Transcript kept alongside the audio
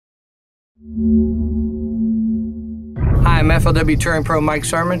Hi, I'm FLW Tour Pro Mike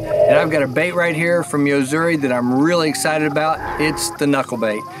Surman, and I've got a bait right here from Yo-Zuri that I'm really excited about. It's the knuckle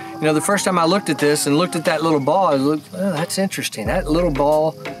bait. You know, the first time I looked at this and looked at that little ball, I was like, oh, that's interesting. That little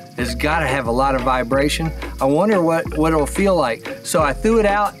ball has got to have a lot of vibration. I wonder what it'll feel like. So I threw it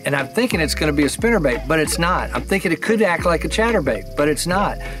out, and I'm thinking it's going to be a spinnerbait, but it's not. I'm thinking it could act like a chatterbait, but it's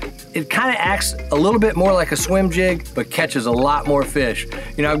not. It kind of acts a little bit more like a swim jig, but catches a lot more fish.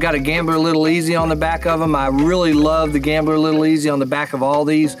 You know, I've got a Gambler Little Easy on the back of them. I really love the Gambler Little Easy on the back of all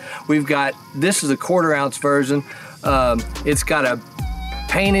these. We've got, this is a 1/4 ounce version. It's got a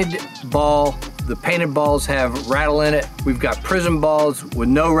painted ball. The painted balls have rattle in it. We've got prism balls with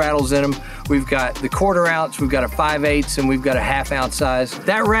no rattles in them. We've got the 1/4 ounce, we've got a 5/8, and we've got a 1/2 ounce size.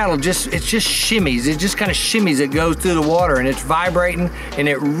 That rattle it just shimmies. It just kind of shimmies. It goes through the water and it's vibrating, and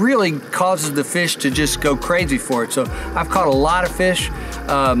it really causes the fish to just go crazy for it. So I've caught a lot of fish.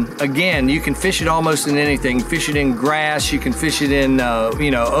 Again, you can fish it almost in anything. You fish it in grass, you can fish it in,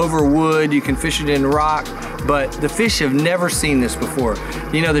 you know, over wood, you can fish it in rock, but the fish have never seen this before.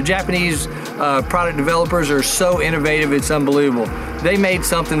 You know, the Japanese product developers are so innovative, it's unbelievable. They made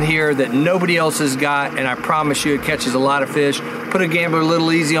something here that nobody else has got, and I promise you it catches a lot of fish. Put a Gambler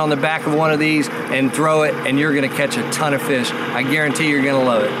Little Easy on the back of one of these and throw it, and you're gonna catch a ton of fish. I guarantee you're gonna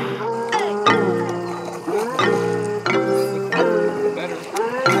love it.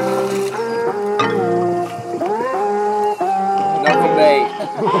 Knuckle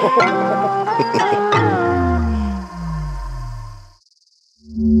bait.